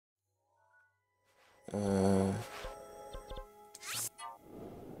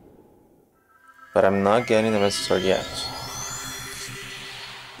But I'm not getting the Master Sword yet.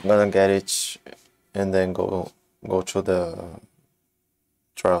 I'm gonna get it and then go to the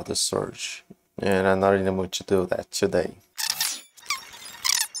Trial of the Surge. And I'm not in the mood to do that today.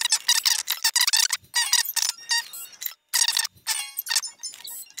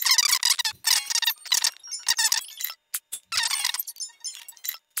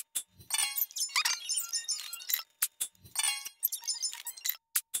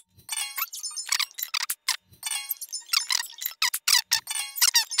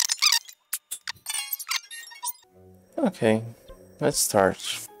 Okay, let's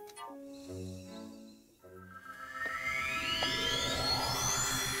start.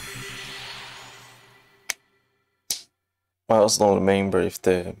 I also don't remember if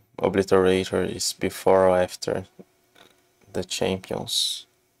the Obliterator is before or after the Champions.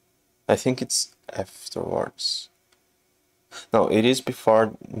 I think it's afterwards. No, it is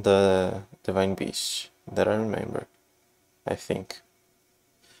before the Divine Beast, that I remember. I think.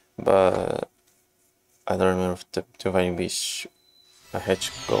 But I don't remember if the Divine Beast, I had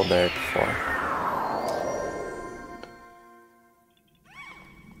to go there before.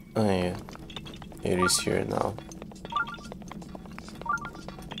 Oh yeah, it is here now.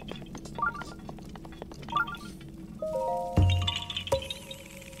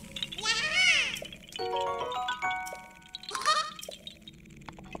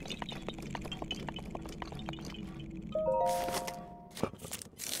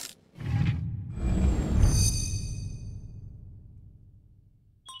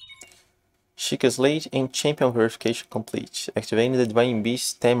 Sheik is late and champion verification complete. Activating the Divine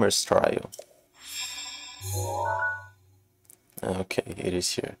Beast Tamer's trial. Okay, it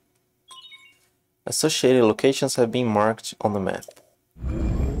is here. Associated locations have been marked on the map.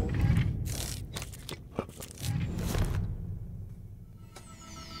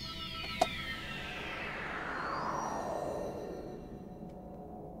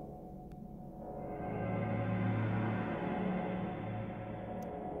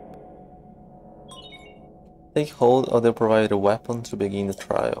 Take hold of the provided weapon to begin the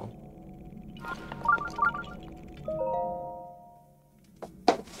trial.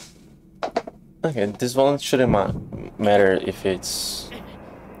 Okay, this one shouldn't matter if it's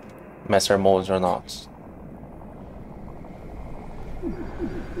master mode or not.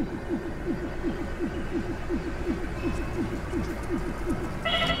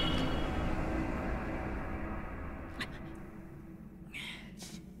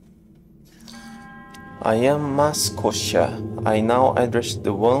 I am Maskosha. I now address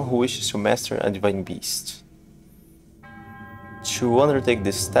the one who wishes to master a divine beast. To undertake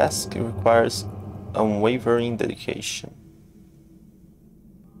this task requires unwavering dedication.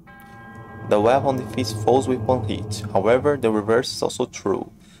 The weapon defeats foes with one hit, however the reverse is also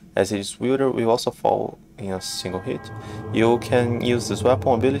true, as its wielder will also fall in a single hit. You can use this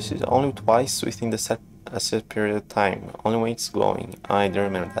weapon ability only twice within a set period of time, only when it's glowing. I do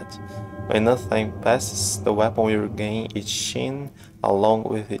remember that. When enough time passes, the weapon will regain its sheen along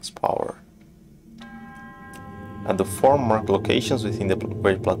with its power. At the 4 marked locations within the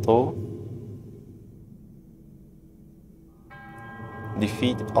Great Plateau,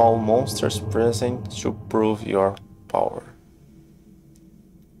 defeat all monsters present to prove your power.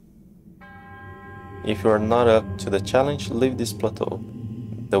 If you are not up to the challenge, leave this plateau.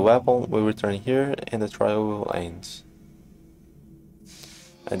 The weapon will return here and the trial will end.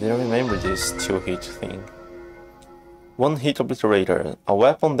 I didn't remember this 2-hit thing. One-Hit Obliterator, a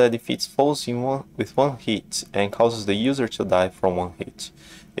weapon that defeats foes with one hit and causes the user to die from one hit.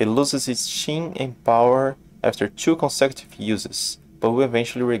 It loses its sheen and power after 2 consecutive uses, but will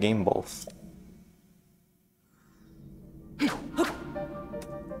eventually regain both.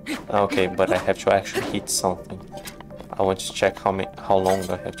 Okay, but I have to actually hit something. I want to check how long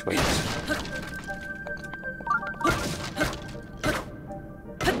I have to wait.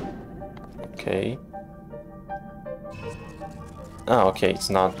 Okay. Oh, okay, it's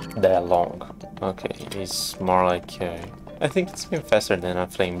not that long. Okay, it's more like... I think it's been faster than a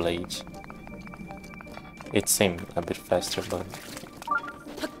Flame Blade. It seemed a bit faster, but...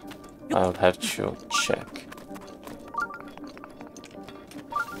 I would have to check.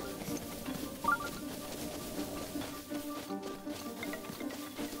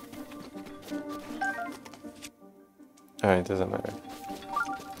 It doesn't matter.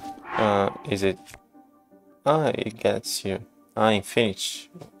 Is it... it gets you. Infinite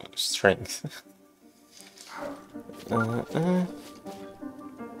strength.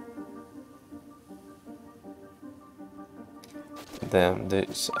 Damn,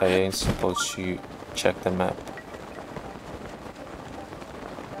 this I ain't supposed to check the map.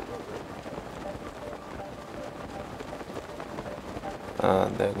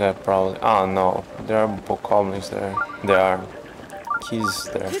 That guy probably. Oh no, there are bokoblins there. There are keys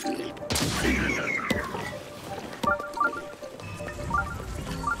there.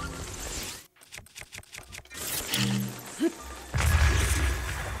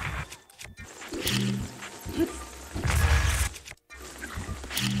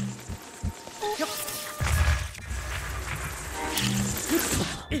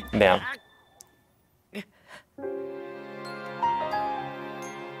 Damn.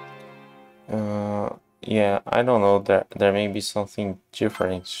 Yeah, I don't know. There may be something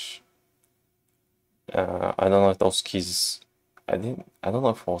different. I don't know if those keys. I don't know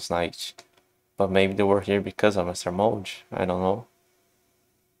if it was night, but maybe they were here because of Master Mode. I don't know.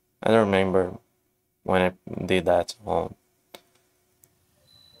 I don't remember when I did that on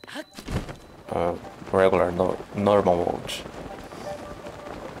regular normal mode.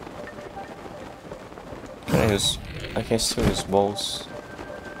 I can still use bows.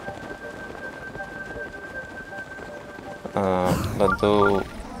 But though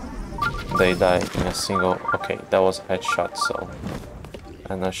they die in a single... Okay, that was a headshot, so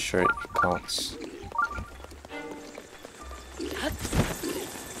I'm not sure it counts.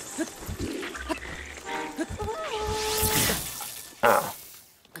 Ah!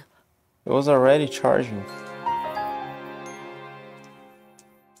 It was already charging.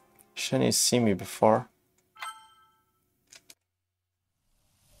 Shouldn't you see me before?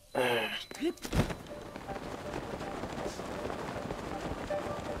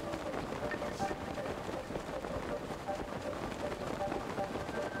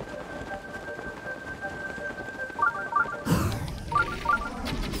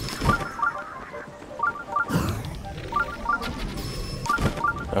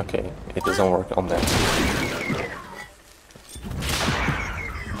 Okay, it doesn't work on that.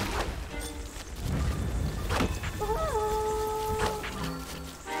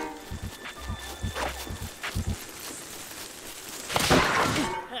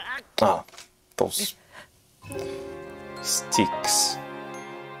 Ah, those sticks.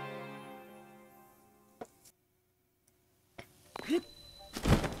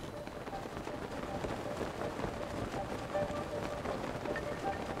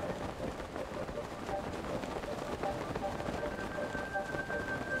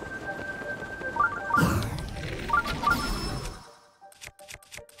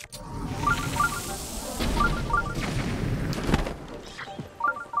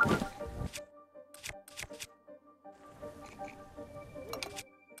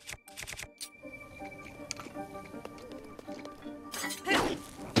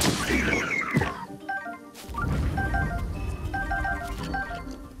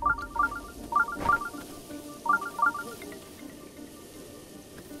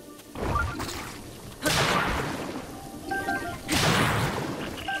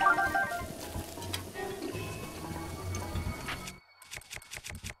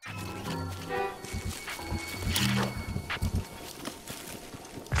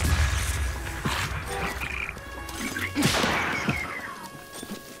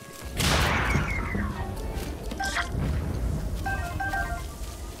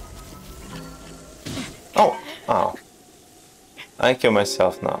 Oh, I kill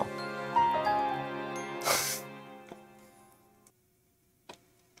myself now.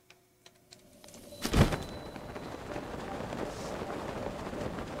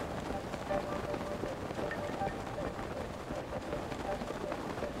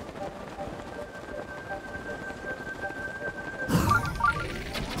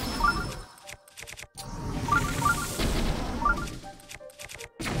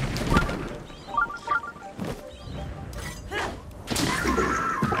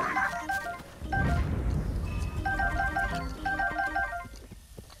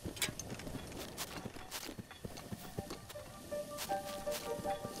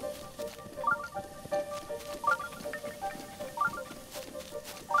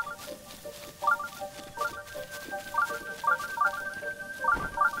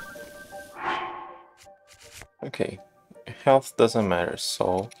 Okay, health doesn't matter,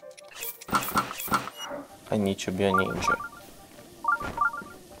 so I need to be a ninja.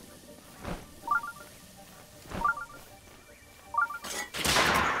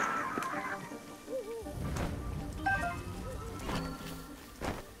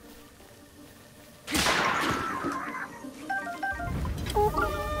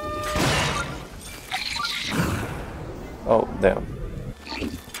 Oh, damn.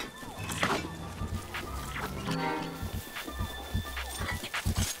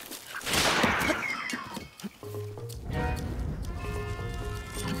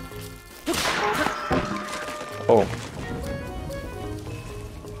 Oh.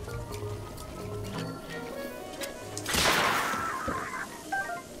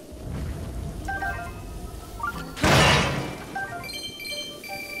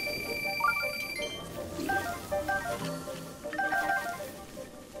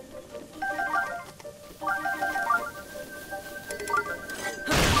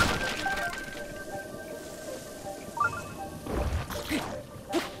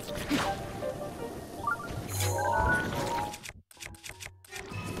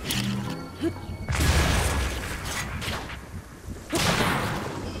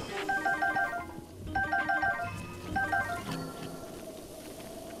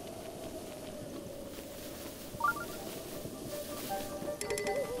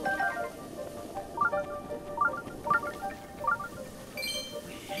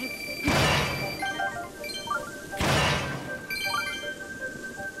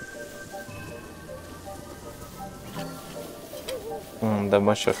 That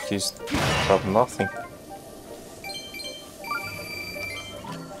much of keys drop nothing.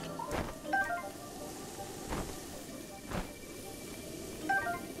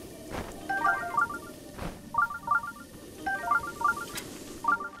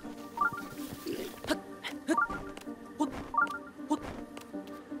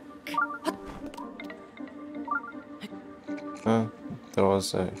 There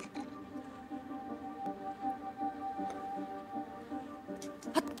was a...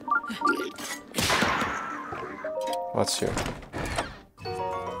 What's here?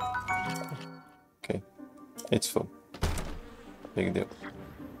 Okay, it's full. Big deal.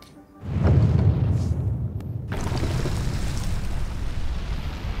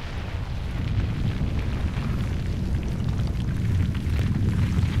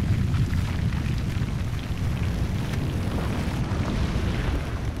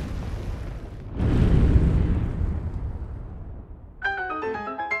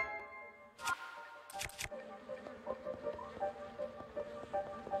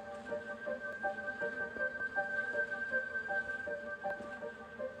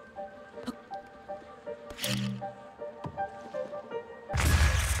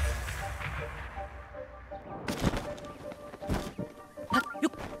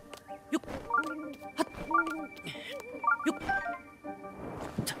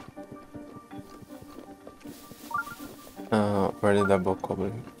 Where did that book go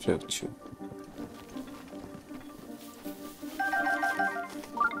to?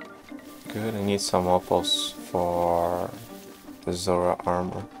 Good, I need some opals for the Zora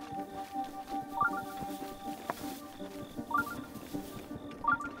armor.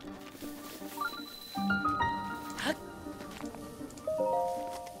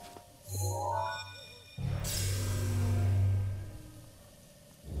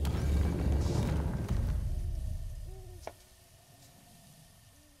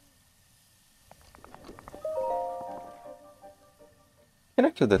 Can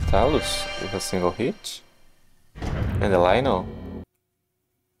I kill the Talus with a single hit? And the Lino?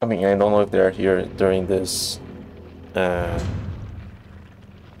 I mean, I don't know if they're here during this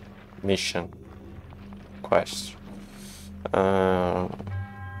mission quest. To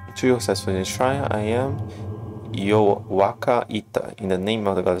successfully try, I am Yowaka Ita. In the name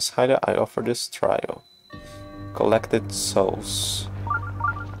of the goddess Hylia, I offer this trial. Collected souls.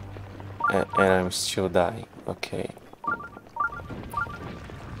 And I'm still dying. Okay.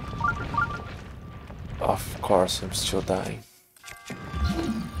 Of course, I'm still dying.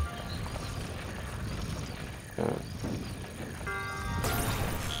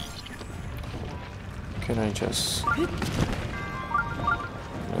 Can I just... No.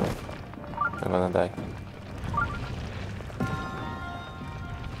 I'm gonna die.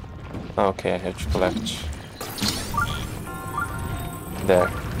 Okay, I have to collect. There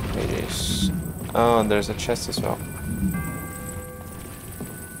it is. Oh, and there's a chest as well.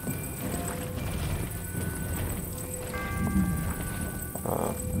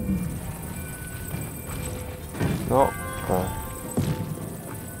 No.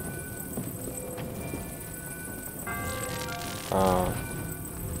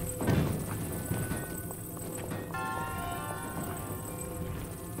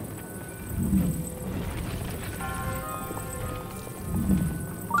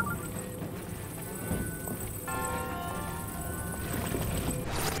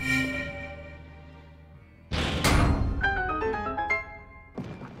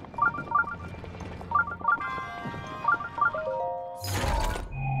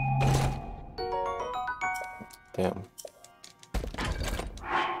 Damn.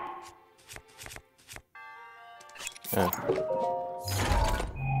 Yeah.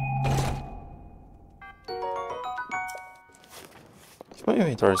 If my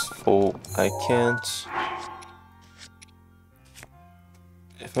inventory is full, I can't...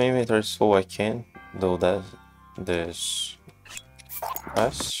 If my inventory is full, I can do that. This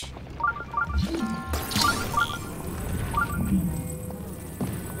quest.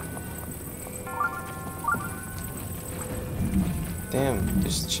 Damn,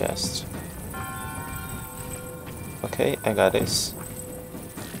 this chest. Okay, I got this.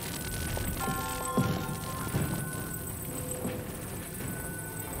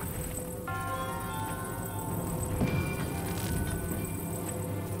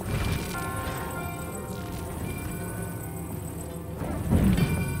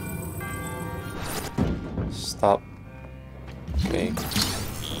 Stop. Okay.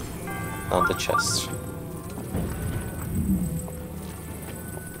 On the chest.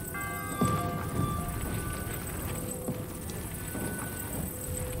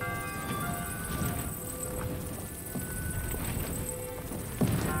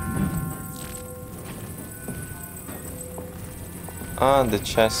 Ah, the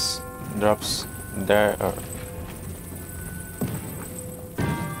chest drops there, or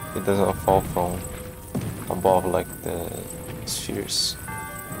it doesn't fall from above like the spheres.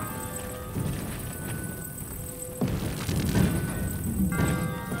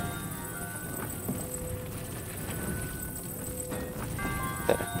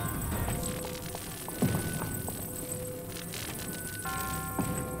 There.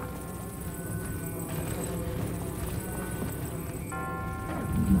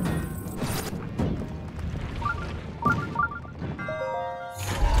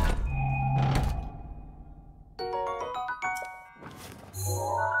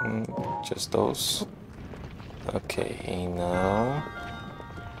 Just those. Okay, now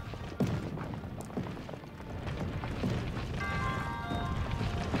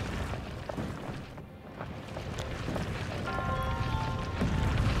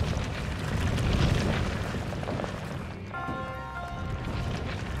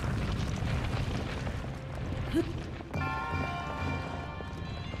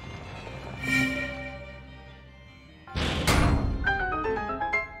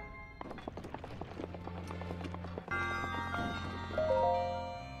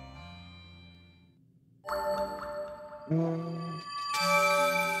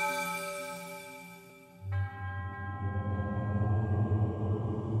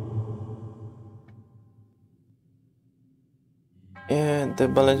and the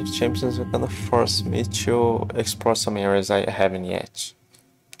Balance of Champions are gonna force me to explore some areas I haven't yet.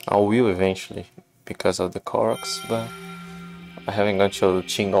 I will eventually, because of the Koroks, but I haven't gone to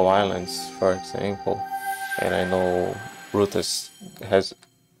Chingo Islands, for example, and I know Rutus has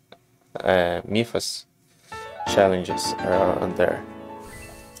Mifas challenges around there.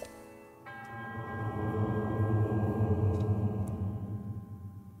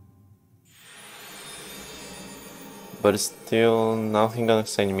 But still, nothing gonna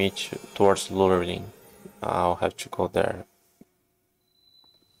send me towards Lurling. I'll have to go there.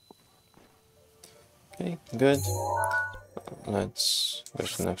 Okay, good. Let's go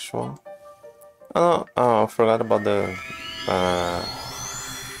to the next one. Oh no, I forgot about the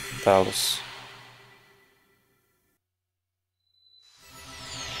Talos.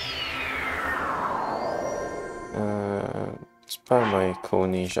 Despite my cool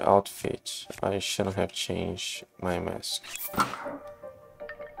ninja outfit, I shouldn't have changed my mask.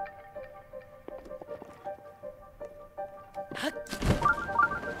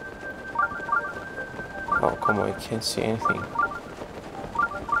 Oh, come on, I can't see anything.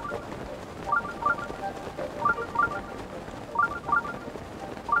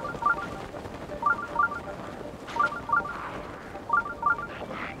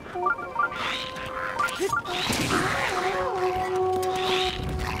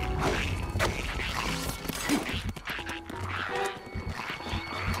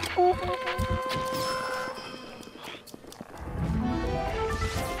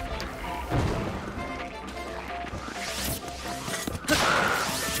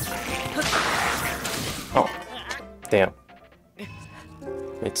 Oh, damn.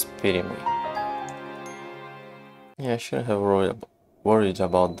 It's beating me. Yeah, I shouldn't have worried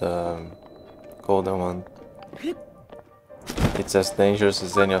about the golden one. It's as dangerous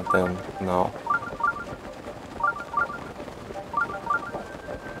as any of them now.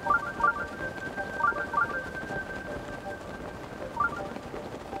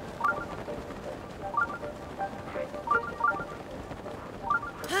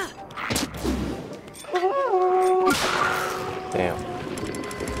 Damn.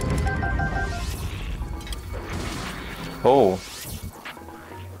 Oh.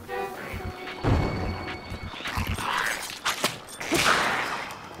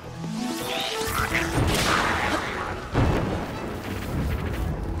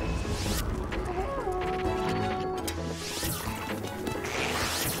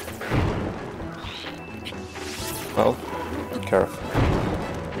 Oh, careful.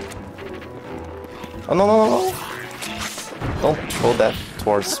 Oh, no, no, no, no! Don't throw that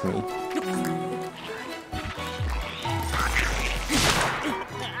towards me.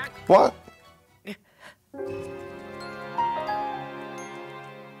 What?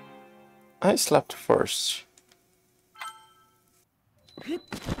 I slept first.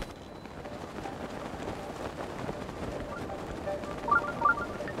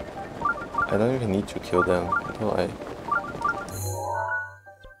 I don't even need to kill them, do I?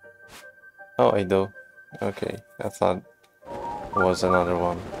 Oh, I do. Okay, I thought it was another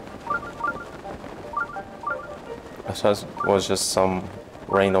one. I thought it was just some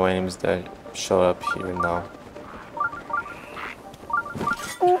random enemies that show up here now.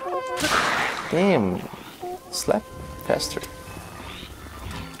 Damn! Slap faster.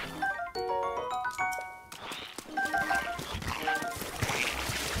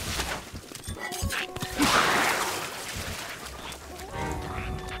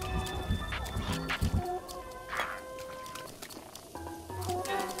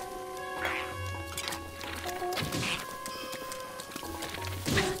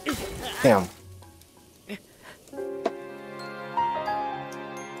 Damn.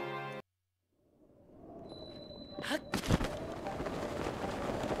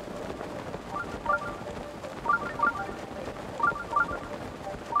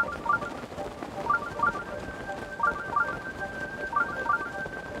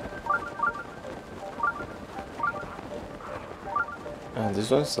 This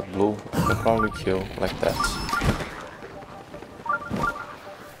one's a blue. I can probably kill like that.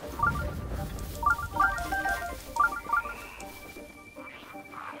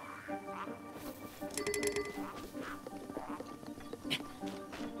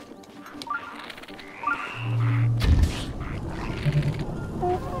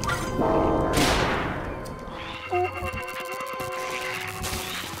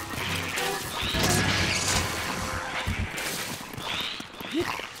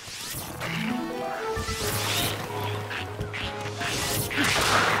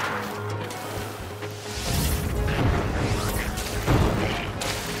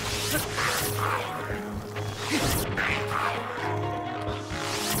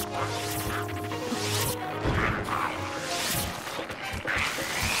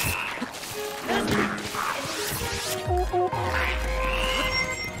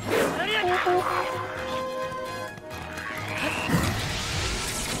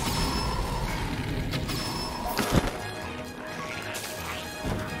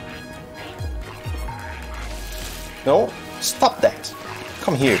 No, stop that!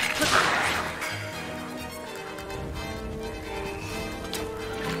 Come here.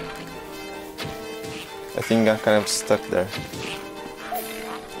 I think I'm kind of stuck there.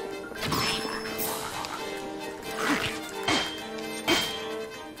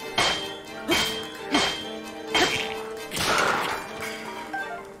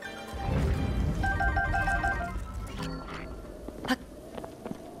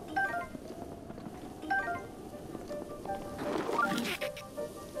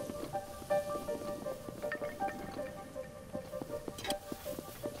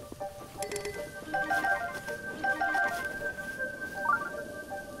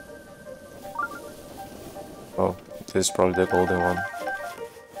 Oh, this is probably the golden one.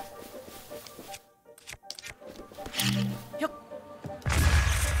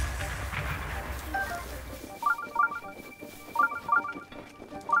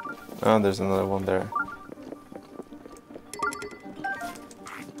 Oh, there's another one there.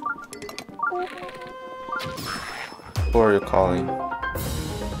 Who are you calling?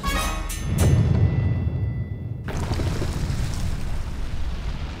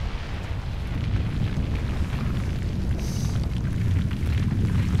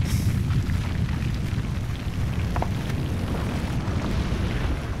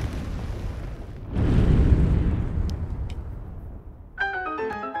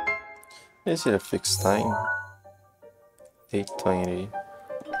 Is it a fixed time? 8:20.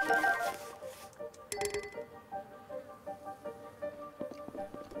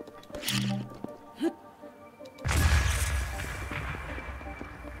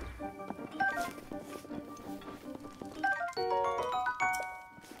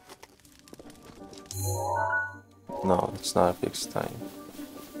 No, it's not a fixed time.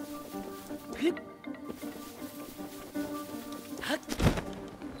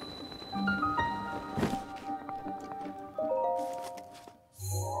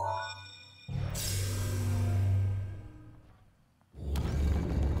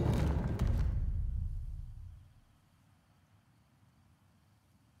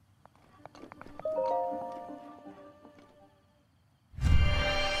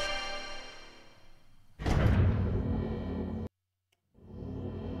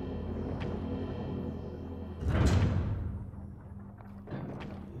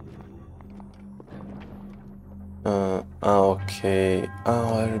 Okay,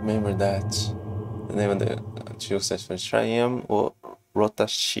 oh, I remember that. The name of the two sets for Triumph or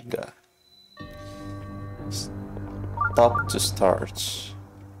Rotashiga. Stop to start.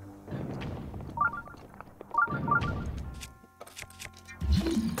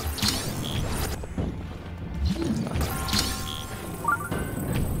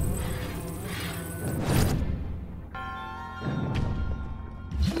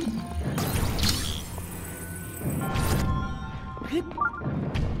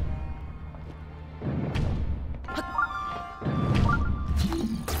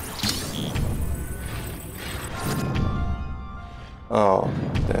 Oh,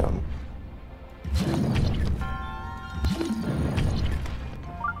 damn.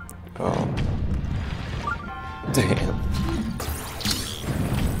 Oh. Damn.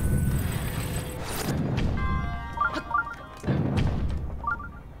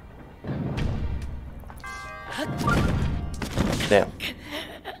 Damn.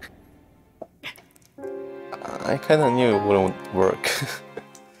 I kinda knew it wouldn't work.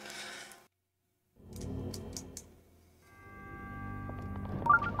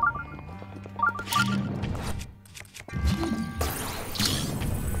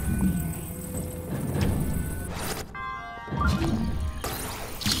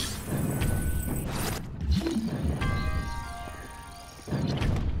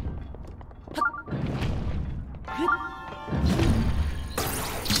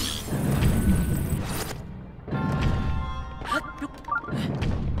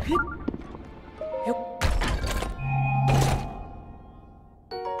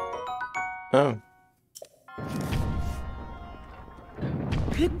 Oh.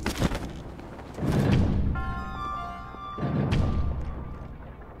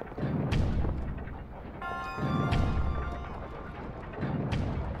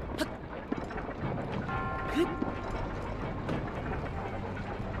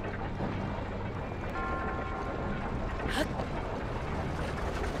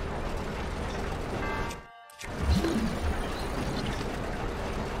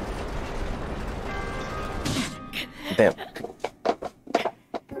 Damn.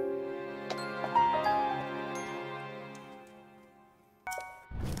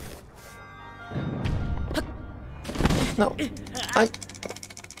 No, I...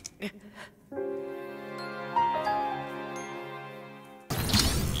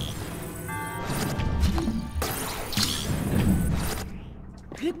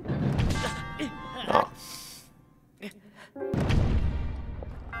 Oh.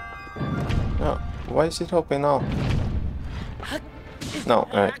 No, why is it open now? No,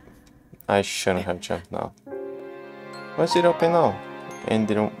 I shouldn't have jumped now. Why is it open now? And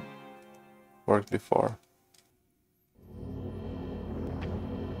didn't work before.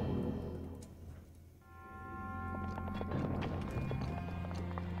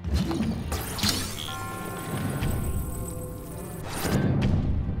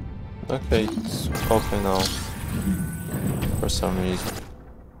 Okay, it's open now. For some reason.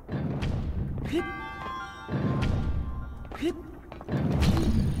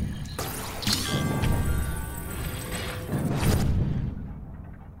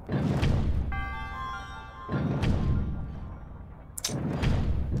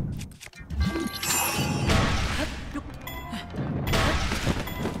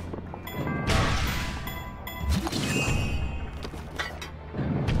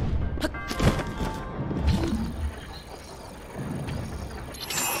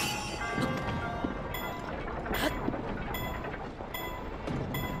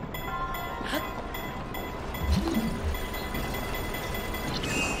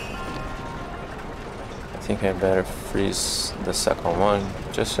 I think I better freeze the second one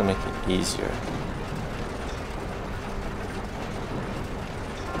just to make it easier.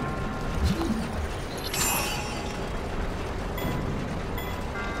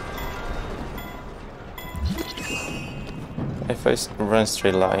 If I run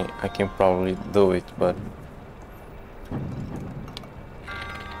straight line, I can probably do it, but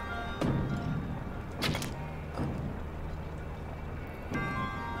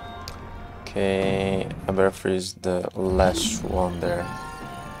okay, I better freeze the last one there.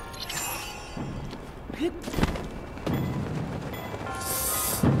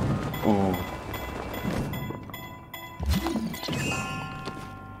 Ooh.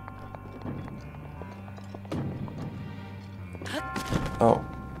 Oh.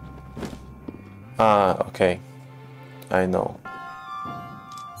 Ah, okay. I know.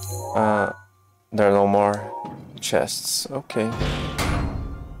 There are no more chests. Okay.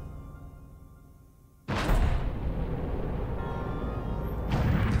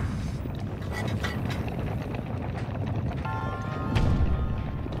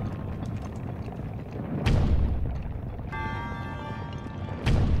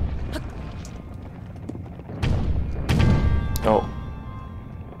 Oh.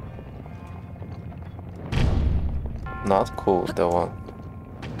 Not cool, that one.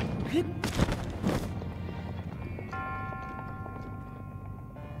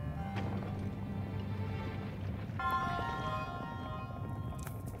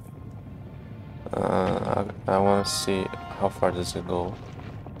 I want to see how far does it go.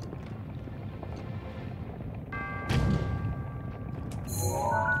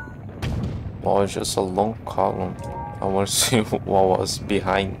 Oh, it's just a long column. I want to see what was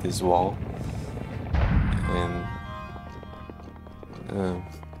behind this wall. And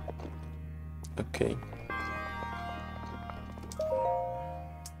okay.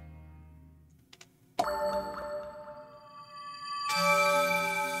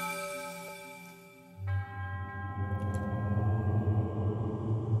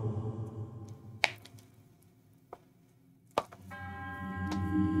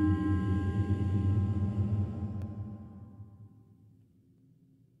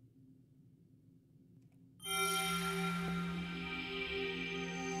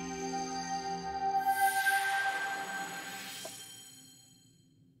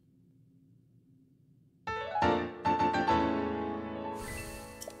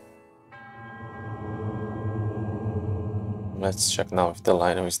 Let's check now if the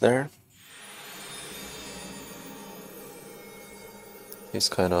item is there. He's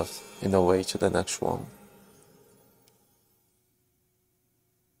kind of in the way to the next one.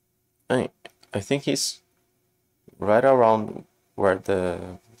 I think he's right around where the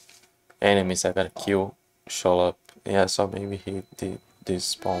enemies I gotta kill show up. Yeah, so maybe he did this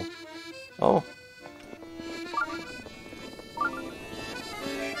spawn. Oh.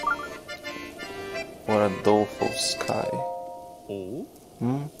 What a doleful sky. Oh?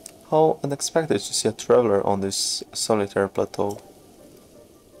 How unexpected to see a traveler on this solitary plateau.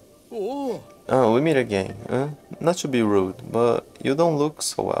 Oh! Oh, we meet again. Not to be rude, but you don't look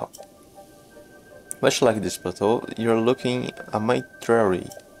so well. Much like this plateau, you're looking a mite dreary.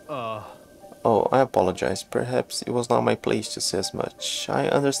 Oh, I apologize. Perhaps it was not my place to say as much. I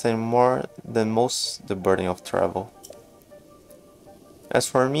understand more than most the burden of travel. As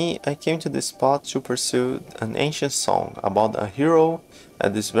for me, I came to this spot to pursue an ancient song about a hero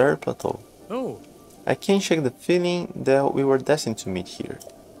at this very plateau. Oh! I can't shake the feeling that we were destined to meet here.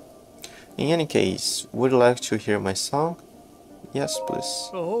 In any case, would you like to hear my song? Yes, please.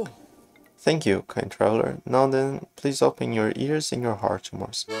 Oh! Thank you, kind traveler. Now then, please open your ears and your heart to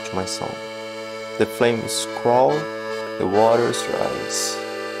my song. The flames crawl, the waters rise.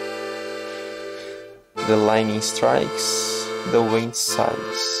 The lightning strikes, the wind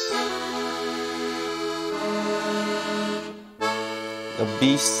sighs. The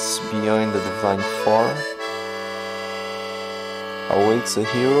beasts beyond the divine form awaits a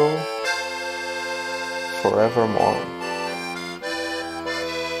hero forevermore.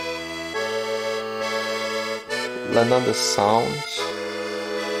 Land on the sound,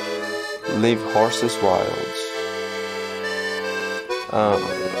 leave horses wild.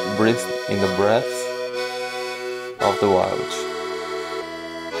 Breathe in the breath of the wild.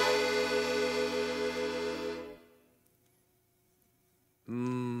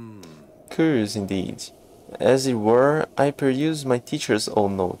 Curious indeed. As it were, I perused my teacher's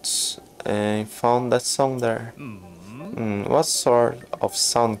old notes and found that song there. What sort of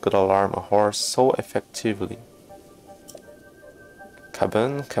sound could alarm a horse so effectively?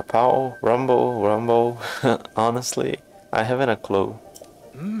 Kabun, kapow, rumble, rumble. Honestly, I haven't a clue.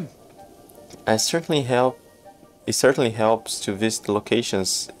 It certainly helps to visit the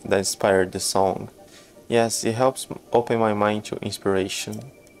locations that inspired the song. Yes, it helps open my mind to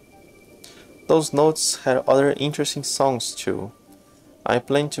inspiration. Those notes had other interesting songs too. I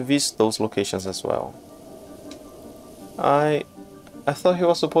plan to visit those locations as well. I thought he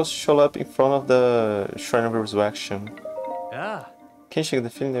was supposed to show up in front of the Shrine of Resurrection. Yeah. Can you shake the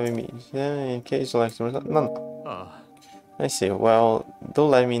feeling that we meet? Yeah, in case you like to... No. I see. Well, do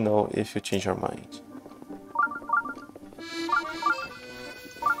let me know if you change your mind.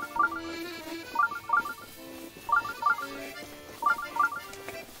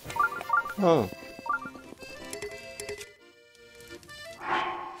 Oh.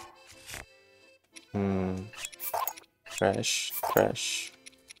 Trash, trash.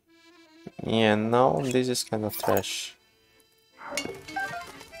 Yeah, no, this is kind of trash.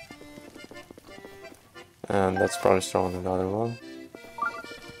 And that's probably stronger than the other one.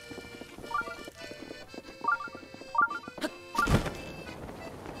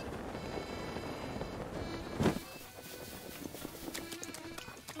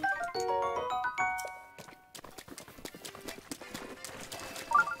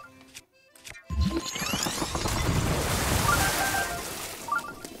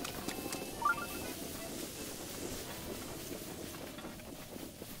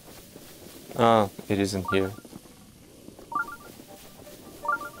 Ah, it isn't here.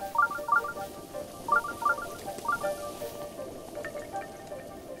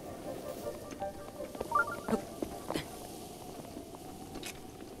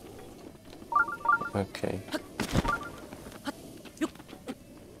 Okay.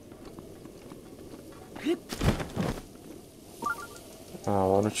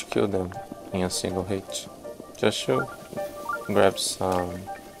 Why don't you kill them in a single hit? Just to grab some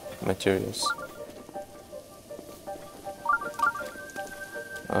materials.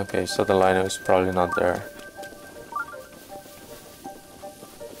 Okay, so the liner is probably not there.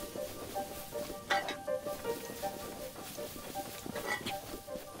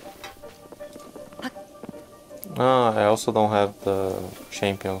 I also don't have the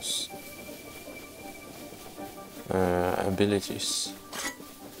champions abilities.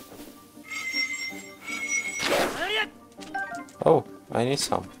 Oh, I need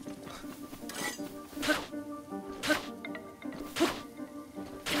some.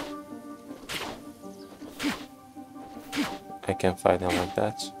 I can fight them like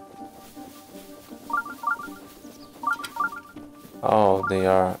that. Oh, they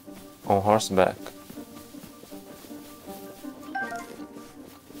are on horseback.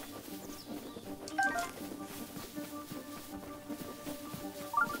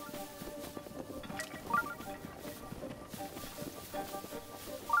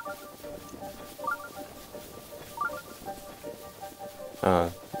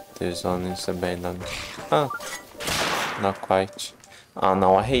 This one is abandoned. Not quite. Oh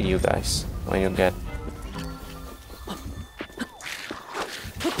no, I hate you guys when you get...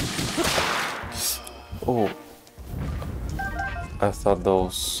 Oh, I thought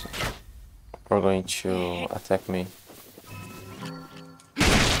those were going to attack me.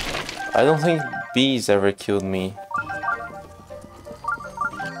 I don't think bees ever killed me.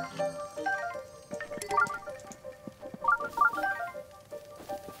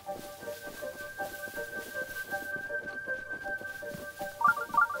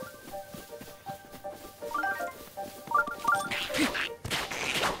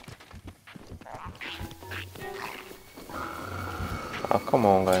 Oh, come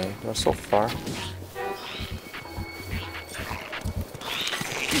on, guy. You're so far.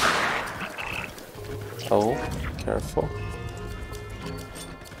 Oh, careful.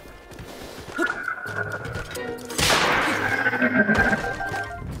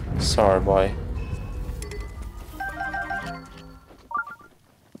 Sorry, boy.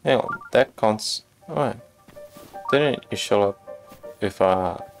 Hang on, that counts. Alright. Didn't you show up with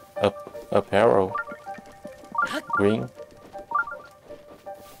a up arrow? Green?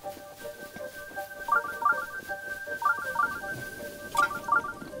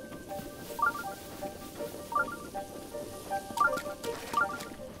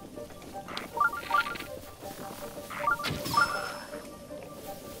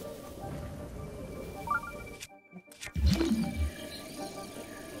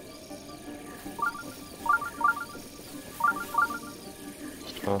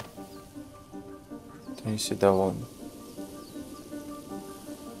 Oh. Can you see that one?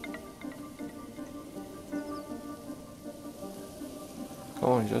 Come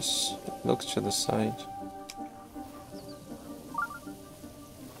on, just look to the side.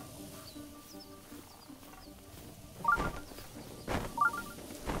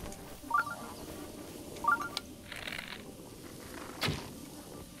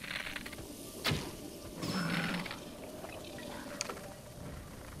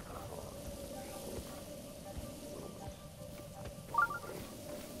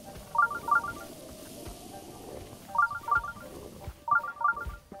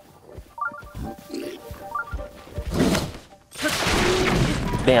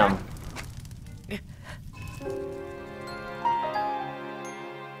 Damn.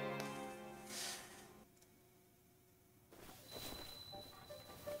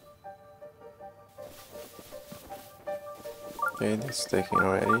 Okay, that's taking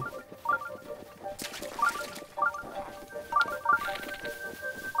already.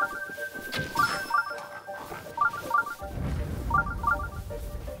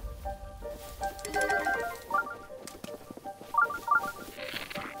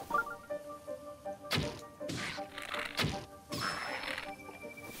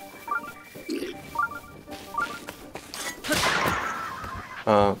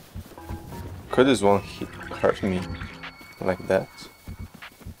 Could this one hurt me like that?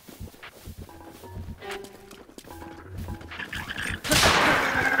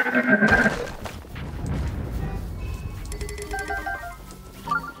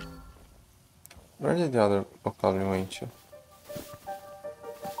 Where did the other Okami went to?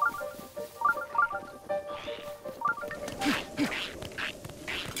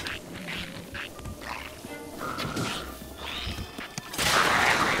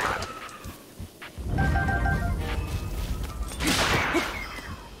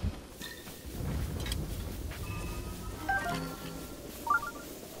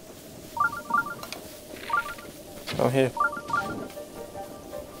 Come here.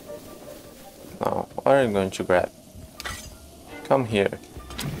 Now, what are you going to grab? Come here.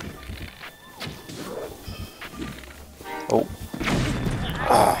 Oh.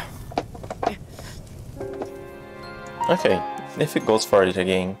 Ah. Okay, if he goes for it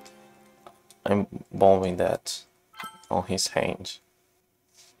again, I'm bombing that on his hand.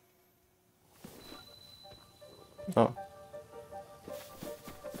 Oh.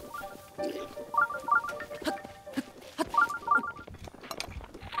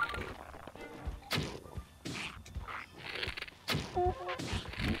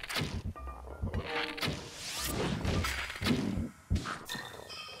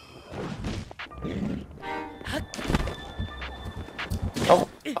 Oh,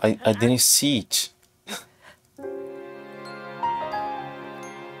 I didn't see it. I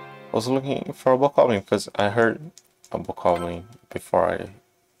was looking for a bokoblin because I heard a bokoblin before I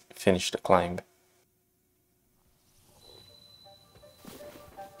finished the climb.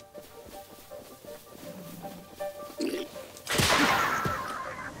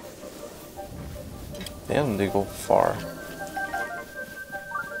 Damn, they go far.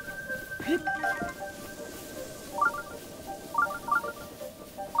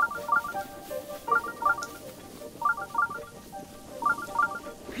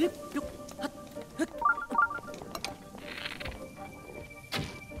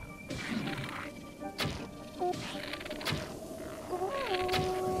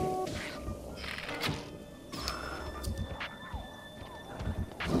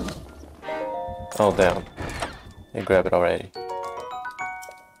 Oh damn, they grab it already.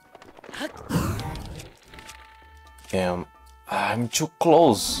 Damn, I'm too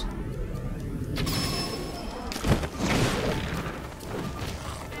close.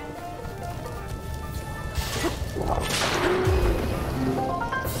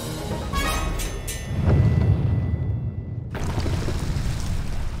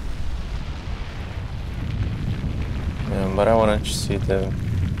 Yeah, but I wanted to see the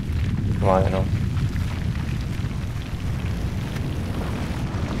Lionel.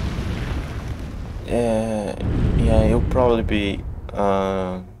 Yeah, you'll probably be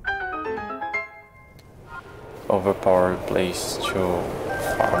overpowered place to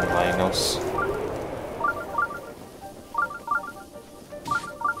farm Lionels.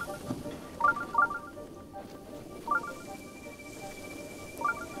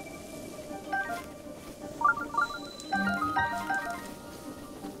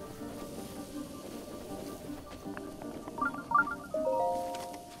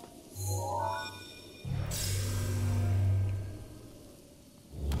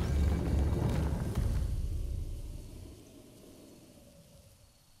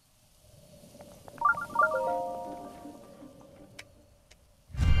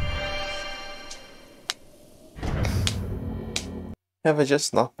 Have I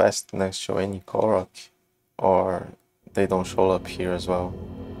just not passed next to any Korok? Or they don't show up here as well?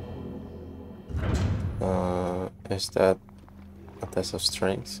 Is that a test of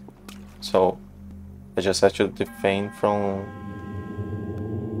strength? So I just have to defend from...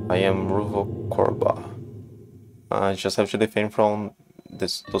 I am Ruvo Korba. I just have to defend from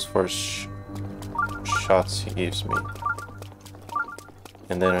those first shots he gives me.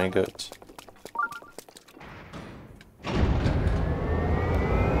 And then I'm good.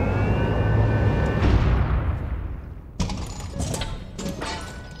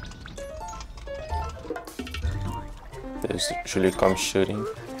 They usually come shooting.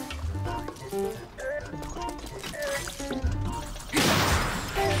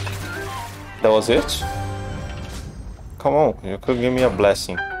 That was it? Come on, you could give me a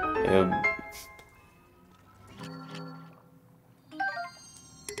blessing.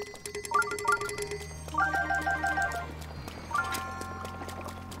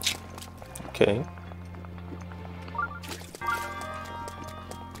 Okay.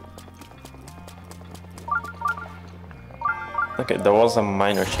 Okay, there was a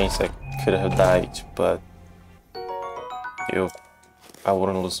minor chance I could have died, but I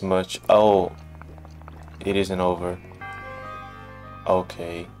wouldn't lose much. Oh, it isn't over.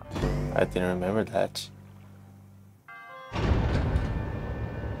 Okay, I didn't remember that.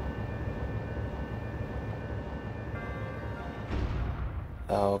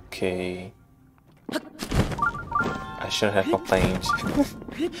 Okay. I shouldn't have complained.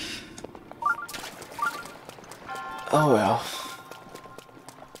 Oh well.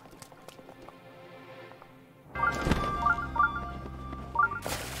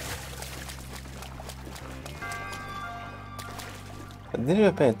 I didn't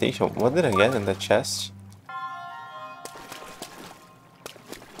even pay attention. What did I get in the chest?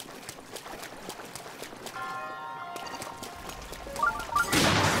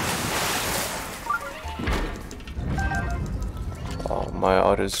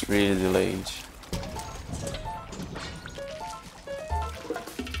 audio is really delayed.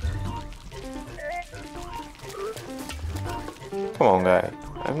 Come on, guy.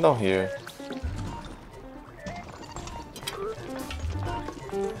 I'm down here.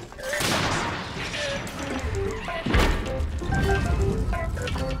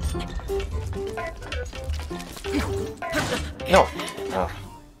 No. Oh.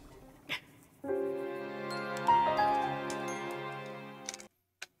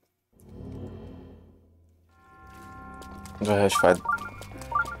 Do I have to fight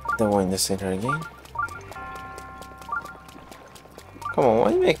the one in the center again? Come on, why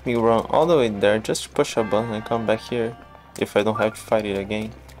you make me run all the way there just to push a button and come back here if I don't have to fight it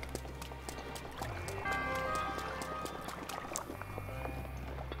again?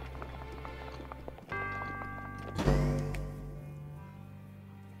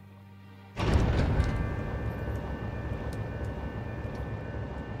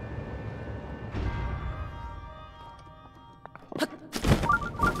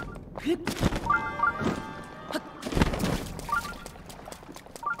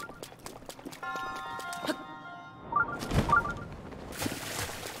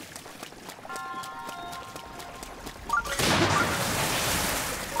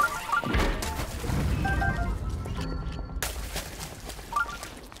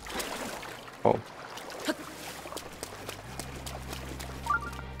 Oh.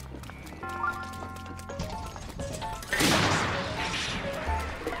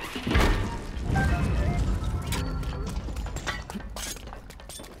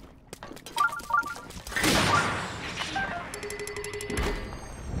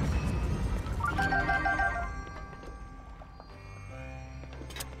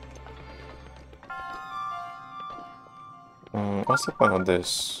 What's the point of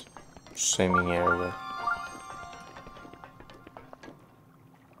this swimming area?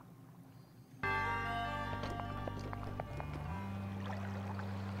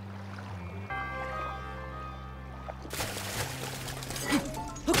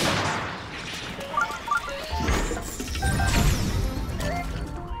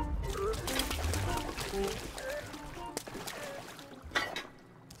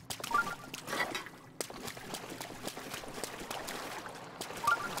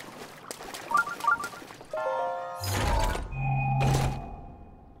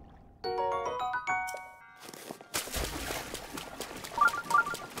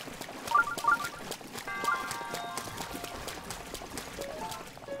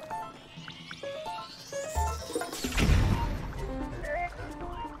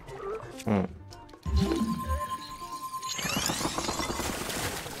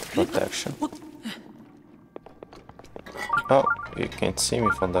 Protection. Oh, you can't see me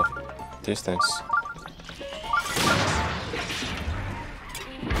from that distance.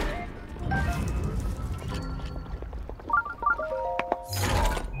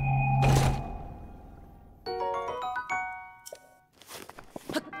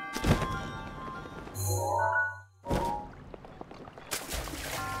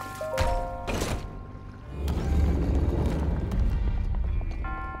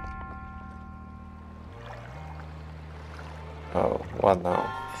 Oh, what now?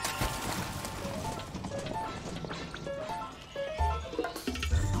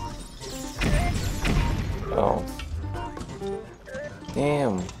 Oh.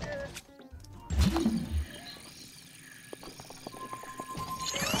 Damn.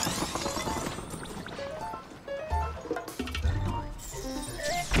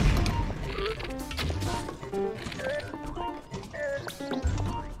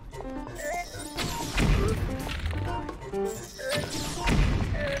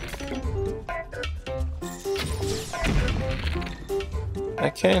 I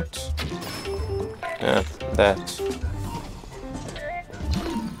can't. Yeah, that.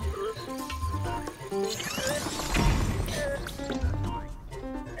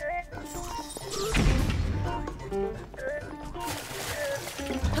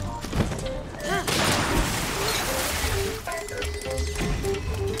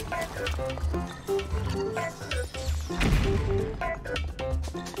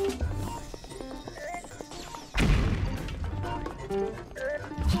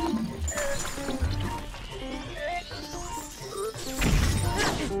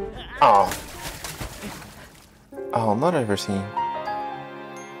 Oh. Oh, not everything.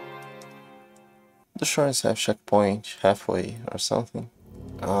 The shrines have checkpoint halfway or something.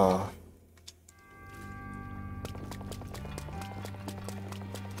 I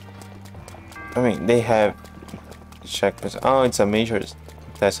mean, they have checkpoints. Oh, it's a major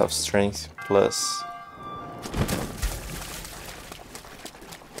test of strength plus.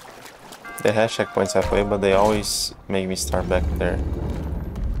 They have checkpoints halfway, but they always make me start back there.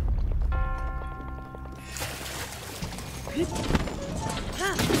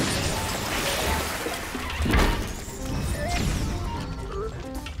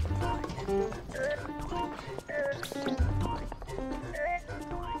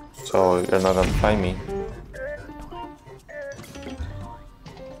 So you're not gonna find me.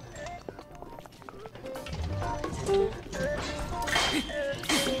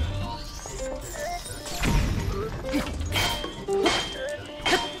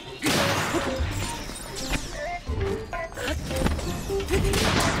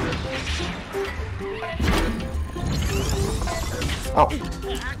 Oh,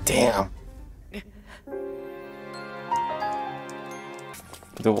 damn.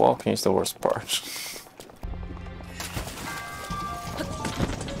 The walking is the worst part.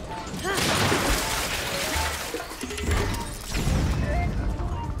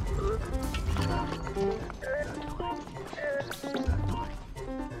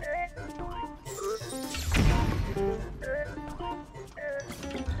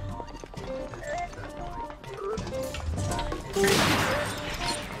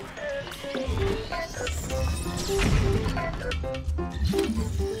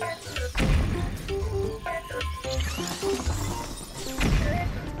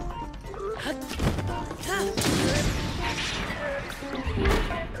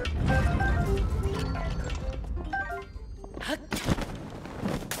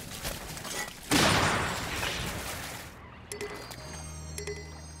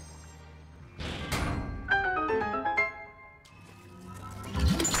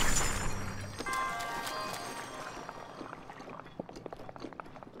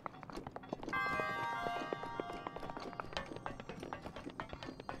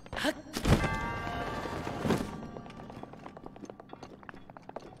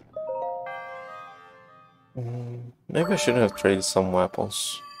 Maybe I should have traded some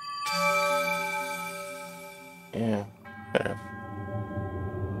weapons. Yeah, better.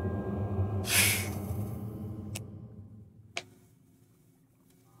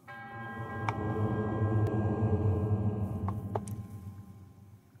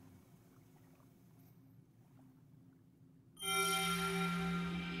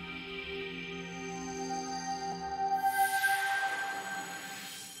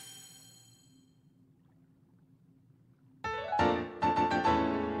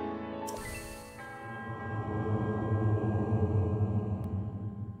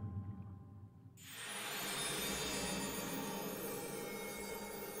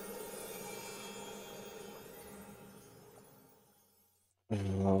 The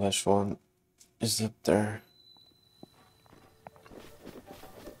last one is up there.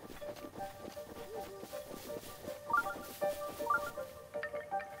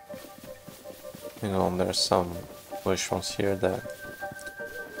 Hang on, there's some mushrooms here that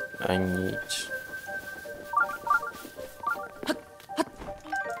I need.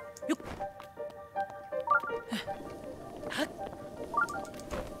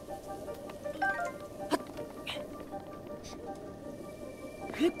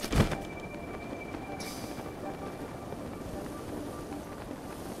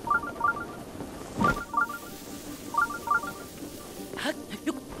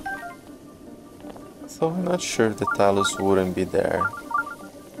 So I'm not sure the talus wouldn't be there.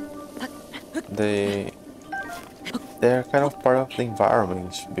 They're kind of part of the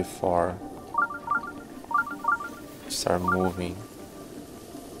environment before you start moving.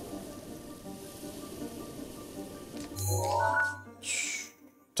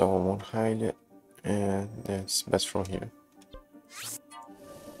 Don't won't hide it, and it's best from here.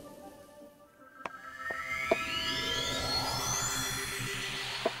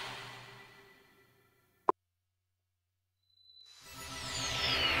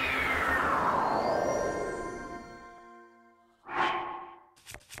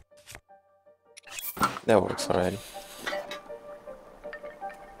 That works already.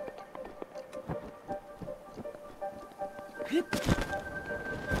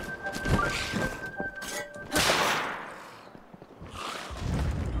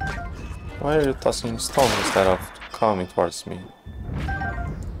 Why are you tossing stones instead of coming towards me?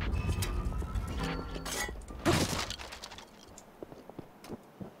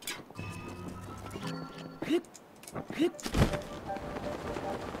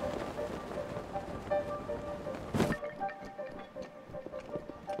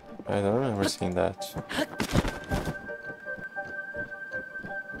 I don't remember seeing that.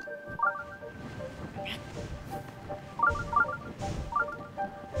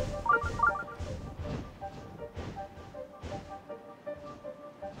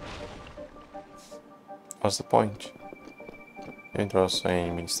 What's the point? You throw so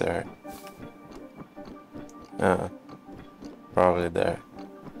enemies there. Probably there.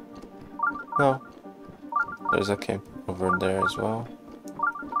 No. There's a camp over there as well.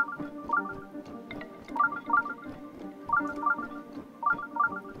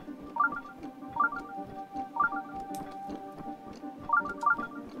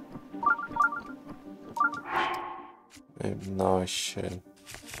 Maybe now I should.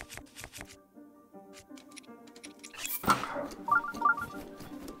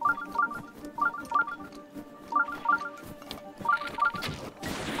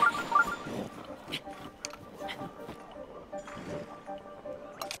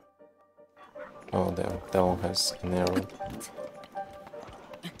 Oh, that one has an arrow.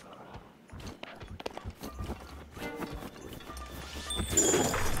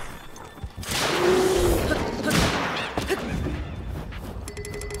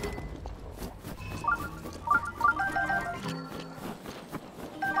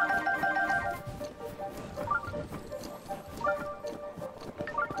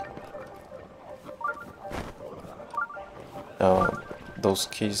 Those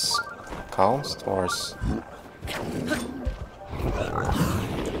keys count towards.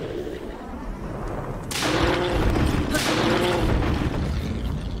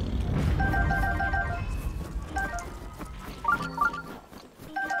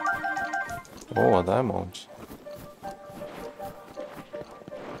 Oh, a diamond.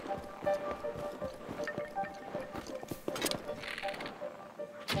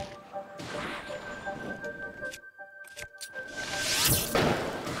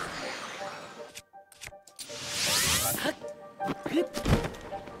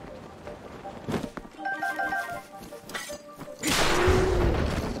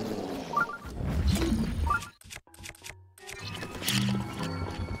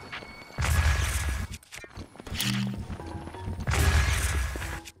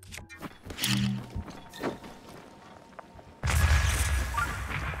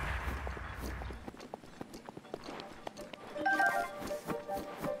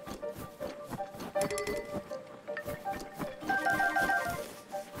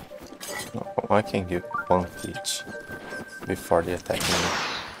 I can give one each before they attack me.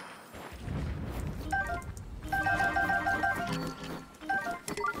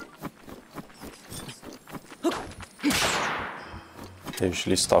 They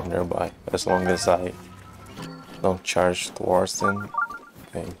usually stop nearby, as long as I don't charge towards them.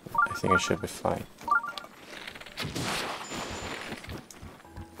 I think I should be fine.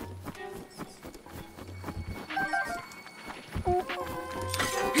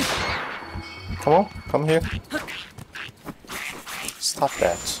 Come on, come here. Stop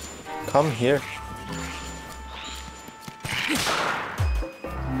that. Come here.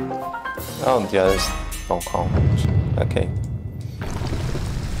 Oh, the others don't count. Okay.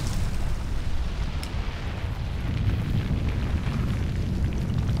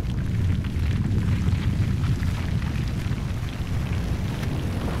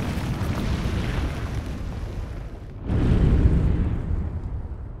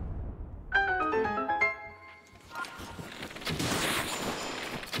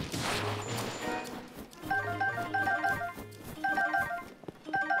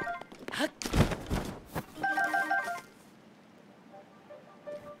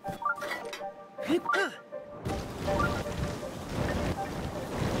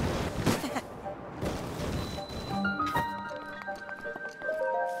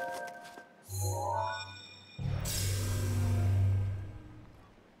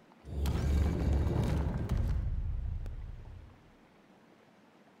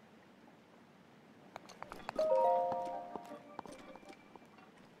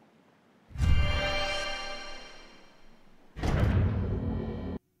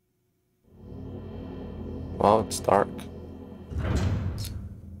 Wow, it's dark.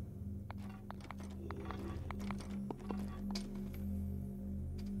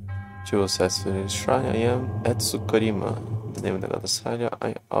 To access the shrine, I am at Tsukurima. The name of the goddess Hylia,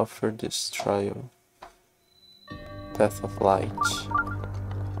 I offer this trial. Path of Light.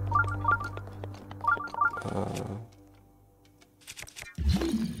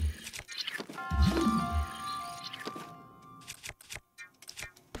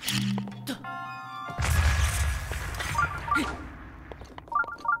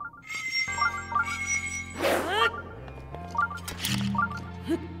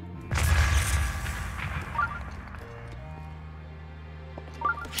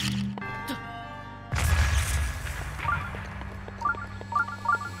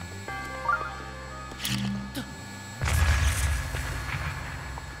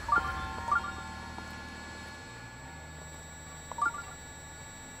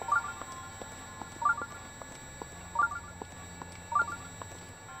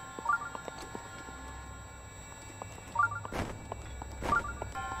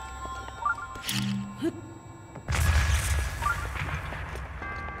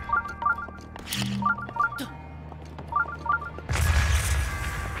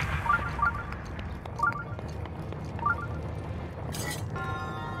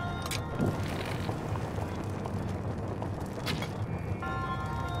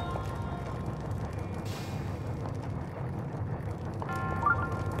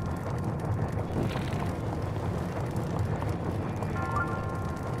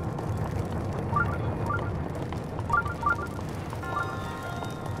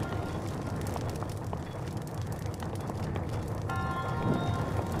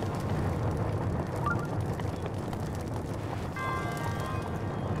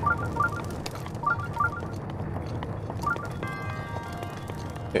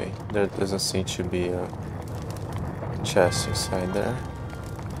 Okay, there doesn't seem to be a chest inside there.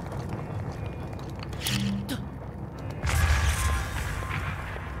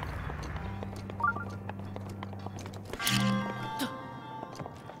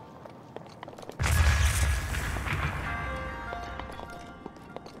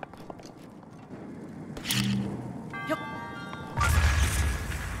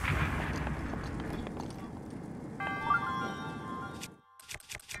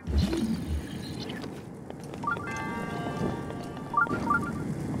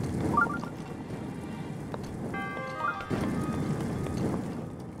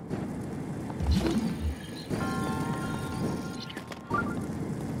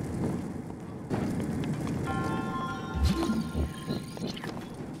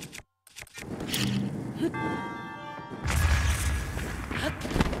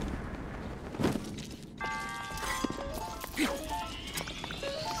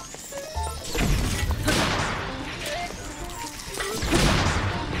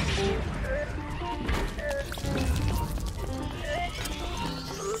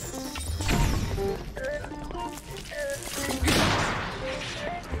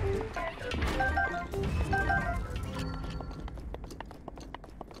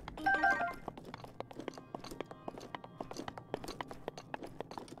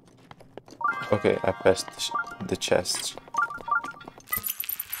 Okay, I passed the chest.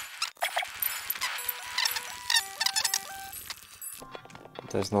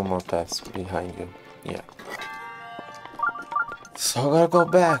 There's no more paths behind you. Yeah. So I gotta go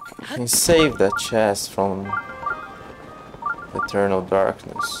back and save that chest from eternal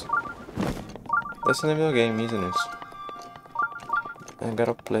darkness. That's an video game, isn't it? I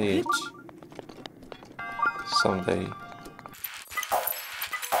gotta play it someday.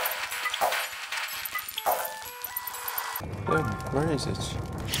 Yeah, where is it?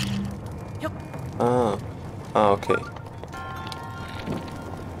 Ah, okay.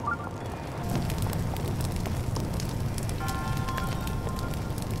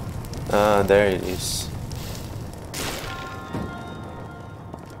 Ah, there it is.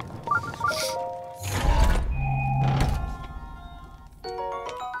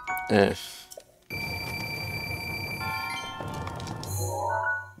 Eh.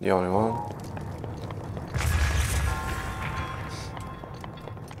 The only one.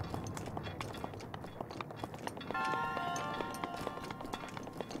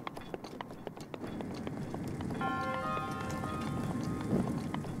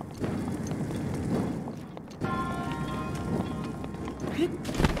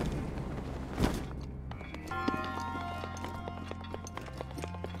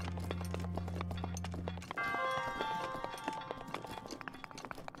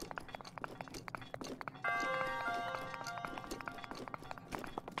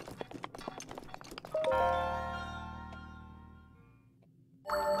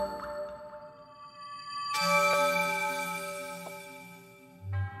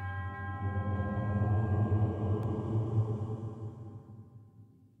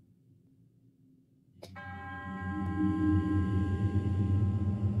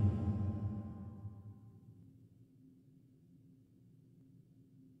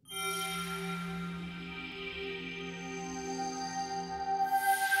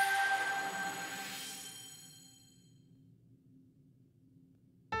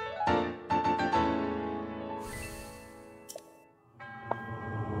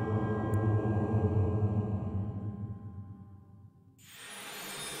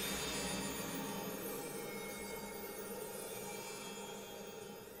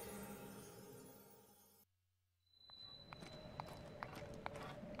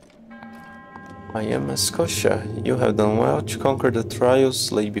 I am Scotia. You have done well to conquer the trials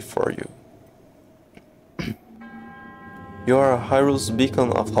laid before you. You are Hyrule's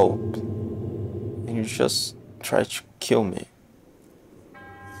beacon of hope, and you just try to kill me.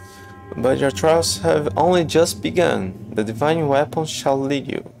 But your trials have only just begun. The divine weapon shall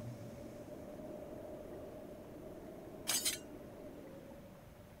lead you.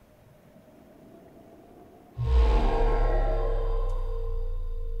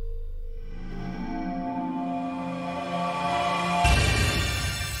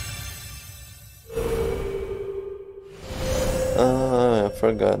 I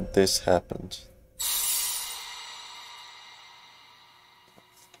forgot this happened.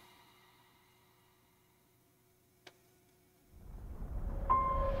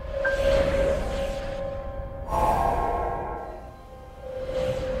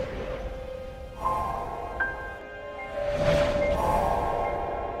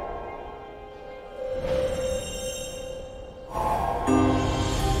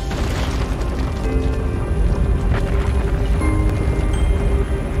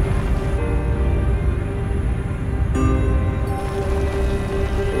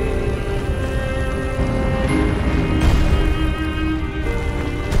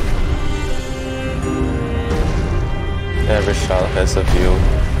 Every shot has a view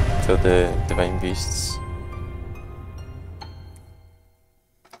to the divine beasts.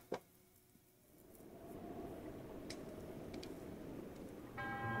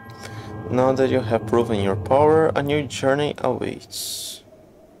 Now that you have proven your power, a new journey awaits.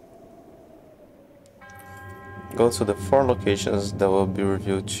 Go to the 4 locations that will be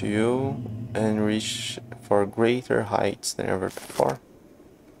revealed to you and reach for greater heights than ever before.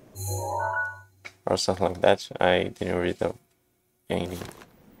 Or something like that. I didn't read the gaining.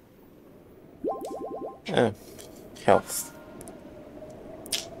 Health.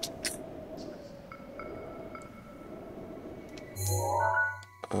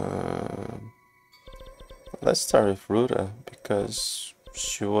 Let's start with Ruta because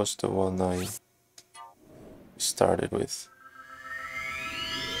she was the one I started with.